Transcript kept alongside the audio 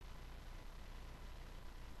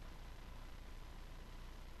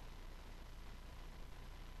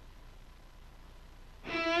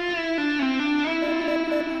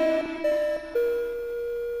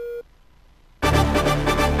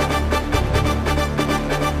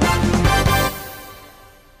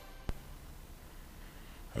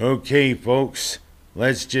Okay, folks,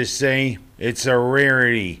 let's just say it's a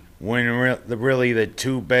rarity when really the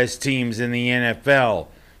two best teams in the NFL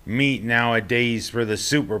meet nowadays for the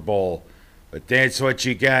Super Bowl. But that's what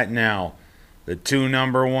you got now. The two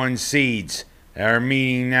number one seeds are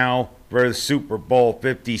meeting now for the Super Bowl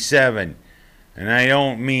 57. And I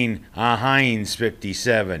don't mean a Heinz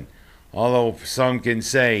 57, although some can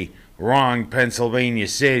say wrong Pennsylvania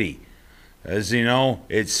City. As you know,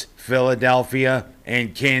 it's Philadelphia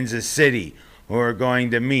and Kansas City who are going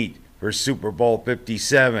to meet for Super Bowl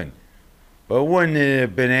 57. But wouldn't it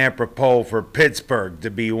have been apropos for Pittsburgh to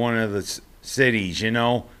be one of the cities,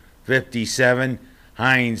 57,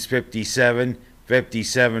 Heinz 57,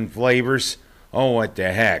 57 flavors? Oh, what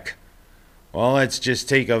the heck. Well, let's just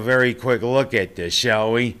take a very quick look at this,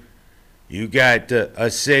 shall we? You got a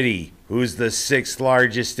city who's the sixth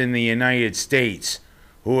largest in the United States,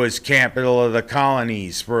 who was capital of the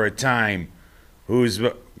colonies for a time, whose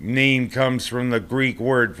name comes from the Greek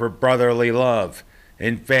word for brotherly love.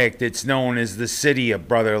 In fact, it's known as the city of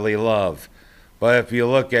brotherly love. But if you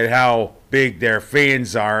look at how big their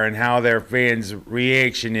fans are and how their fans'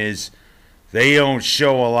 reaction is, they don't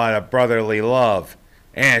show a lot of brotherly love.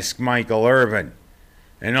 Ask Michael Irvin.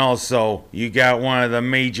 And also, you got one of the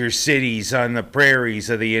major cities on the prairies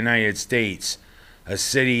of the United States, a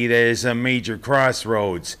city that is a major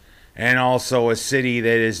crossroads, and also a city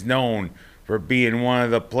that is known for being one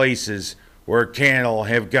of the places where cattle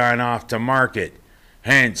have gone off to market.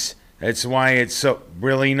 Hence, that's why it's so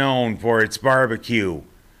really known for its barbecue.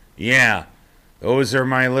 Yeah, those are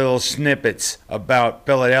my little snippets about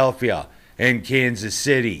Philadelphia and Kansas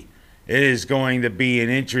City. It is going to be an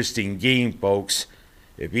interesting game, folks.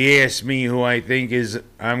 If you ask me who I think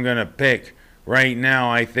I'm going to pick, right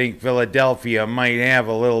now I think Philadelphia might have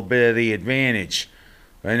a little bit of the advantage.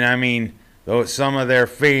 And I mean, though some of their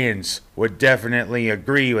fans would definitely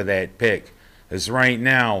agree with that pick. As right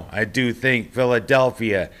now, I do think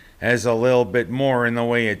Philadelphia has a little bit more in the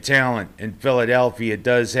way of talent, and Philadelphia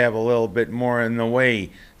does have a little bit more in the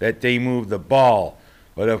way that they move the ball.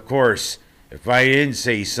 But of course, if I didn't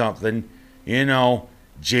say something,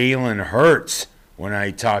 Jalen Hurts when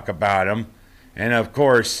I talk about him. And of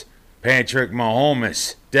course, Patrick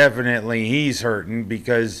Mahomes, definitely he's hurting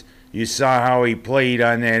because you saw how he played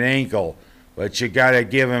on that ankle. But you got to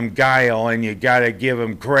give him guile and you got to give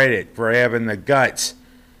him credit for having the guts.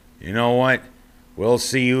 You know what? We'll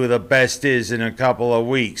see who the best is in a couple of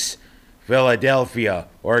weeks. Philadelphia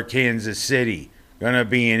or Kansas City. Gonna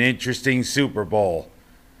be an interesting Super Bowl.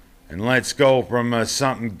 And let's go from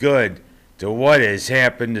something good to what has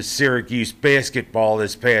happened to Syracuse basketball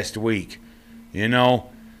this past week.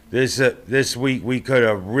 This week we could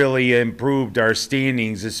have really improved our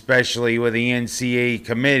standings, especially with the NCAA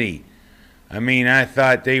committee. I mean, I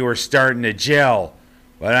thought they were starting to gel,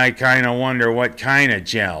 but I kind of wonder what kind of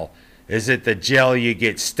gel. Is it the gel you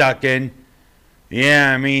get stuck in?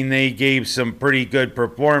 Yeah, I mean, they gave some pretty good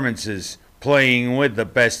performances playing with the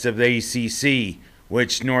best of the ACC,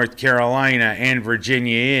 which North Carolina and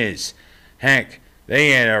Virginia is. Heck, they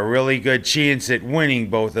had a really good chance at winning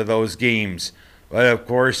both of those games. But of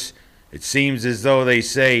course, it seems as though they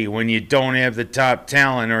say when you don't have the top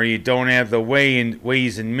talent or you don't have the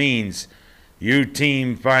ways and means, your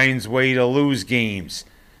team finds way to lose games.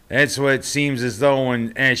 That's what it seems as though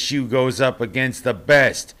when SU goes up against the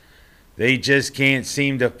best. They just can't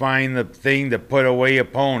seem to find the thing to put away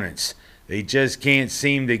opponents. They just can't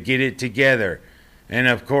seem to get it together. And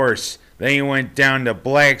of course, they went down to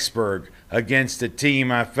Blacksburg against a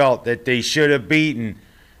team I felt that they should have beaten,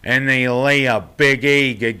 and they lay a big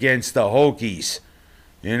egg against the Hokies.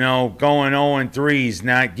 Going 0-3 is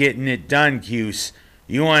not getting it done, Cuse.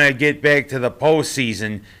 You want to get back to the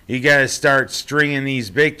postseason, you got to start stringing these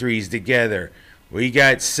victories together. We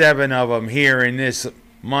got 7 of them here in this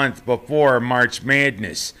month before March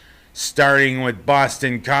Madness, starting with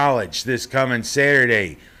Boston College this coming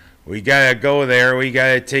Saturday. We got to go there. We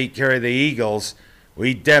got to take care of the Eagles.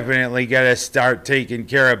 We definitely got to start taking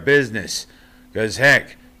care of business. Because,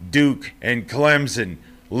 heck, Duke and Clemson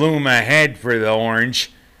loom ahead for the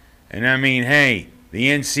Orange. And I mean, hey, the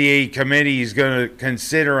NCAA committee is going to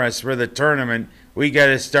consider us for the tournament. We got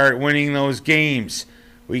to start winning those games.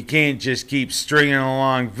 We can't just keep stringing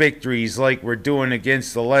along victories like we're doing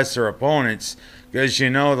against the lesser opponents. Because, the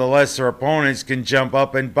lesser opponents can jump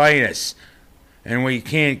up and bite us. And we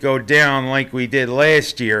can't go down like we did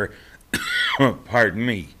last year, pardon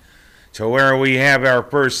me, to where we have our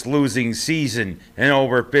first losing season in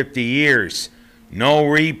over 50 years. No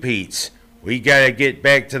repeats. We got to get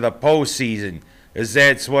back to the postseason, because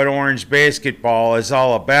that's what Orange basketball is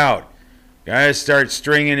all about. Got to start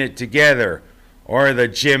stringing it together, or the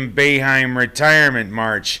Jim Boeheim retirement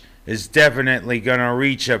march is definitely going to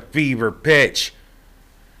reach a fever pitch.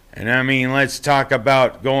 And I mean, let's talk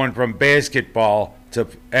about going from basketball to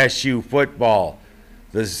SU football.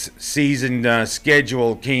 The season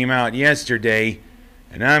schedule came out yesterday,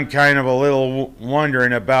 and I'm kind of a little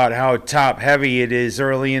wondering about how top heavy it is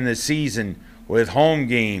early in the season with home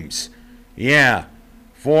games. Yeah,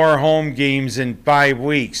 4 home games in 5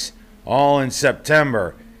 weeks, all in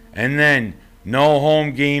September, and then no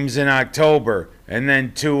home games in October, and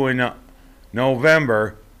then 2 in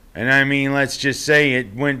November. And I mean, let's just say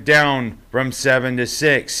it went down from 7 to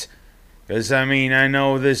 6. Because I mean, I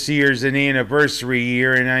know this year's an anniversary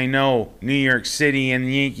year, and I know New York City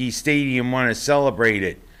and Yankee Stadium want to celebrate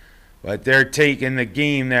it. But they're taking the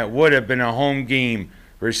game that would have been a home game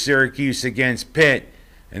for Syracuse against Pitt,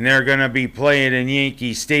 and they're going to be playing in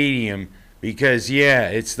Yankee Stadium because, yeah,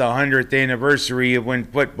 it's the 100th anniversary of when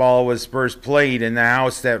football was first played in the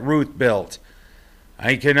house that Ruth built.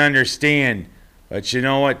 I can understand, but you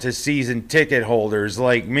know what? To season ticket holders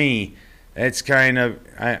like me, that's kind of,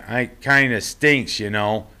 I kind of stinks, you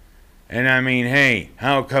know. And I mean, hey,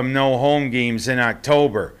 how come no home games in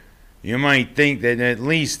October? You might think that at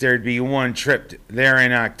least there'd be one trip there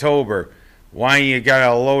in October. Why you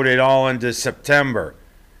gotta load it all into September?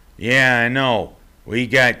 Yeah, I know. We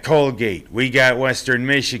got Colgate, we got Western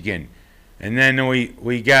Michigan, and then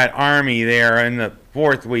we got Army there in the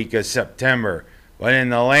 4th week of September. But in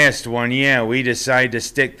the last one, yeah, we decided to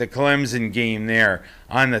stick the Clemson game there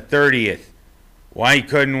on the 30th. Why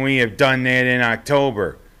couldn't we have done that in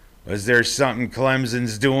October? Was there something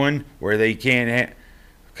Clemson's doing where they can't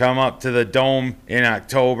come up to the Dome in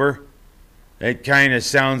October? That kind of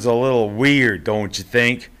sounds a little weird, don't you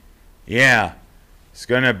think? Yeah, it's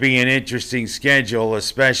going to be an interesting schedule,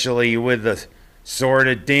 especially with the sword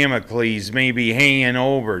of Damocles maybe hanging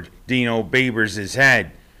over Dino Babers'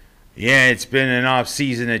 head. Yeah, it's been an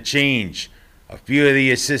off-season of change. A few of the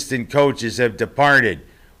assistant coaches have departed.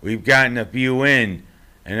 We've gotten a few in.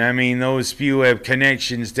 And I mean, those few have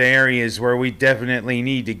connections to areas where we definitely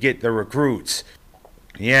need to get the recruits.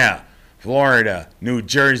 Yeah, Florida, New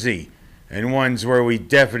Jersey, and ones where we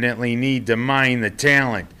definitely need to mine the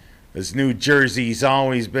talent. Because New Jersey's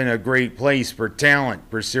always been a great place for talent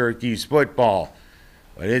for Syracuse football.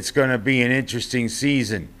 But it's going to be an interesting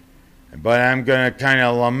season. But I'm going to kind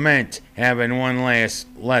of lament having one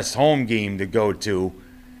less home game to go to.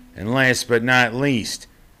 And last but not least,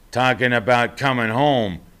 talking about coming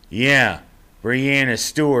home, yeah, Breanna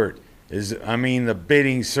Stewart the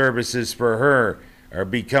bidding services for her are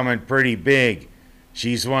becoming pretty big.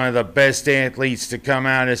 She's one of the best athletes to come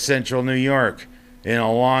out of Central New York in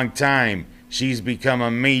a long time. She's become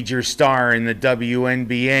a major star in the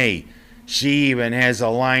WNBA. She even has a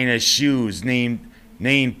line of shoes named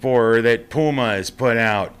for her that Puma has put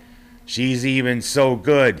out. She's even so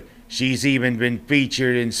good, she's even been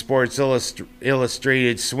featured in Sports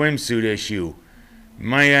Illustrated swimsuit issue.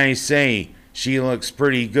 Might I say, she looks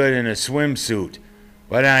pretty good in a swimsuit,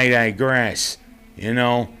 but I digress. You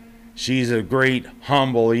know, she's a great,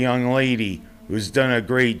 humble young lady who's done a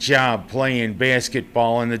great job playing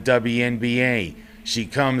basketball in the WNBA. She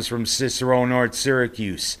comes from Cicero, North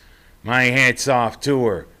Syracuse. My hat's off to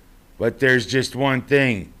her. But there's just one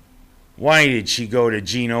thing. Why did she go to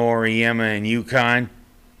Gino Auriemma in UConn?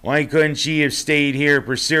 Why couldn't she have stayed here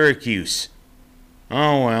for Syracuse?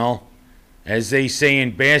 Oh well, as they say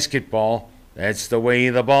in basketball, that's the way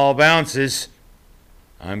the ball bounces.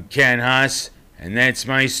 I'm Ken Haas, and that's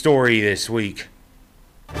my story this week.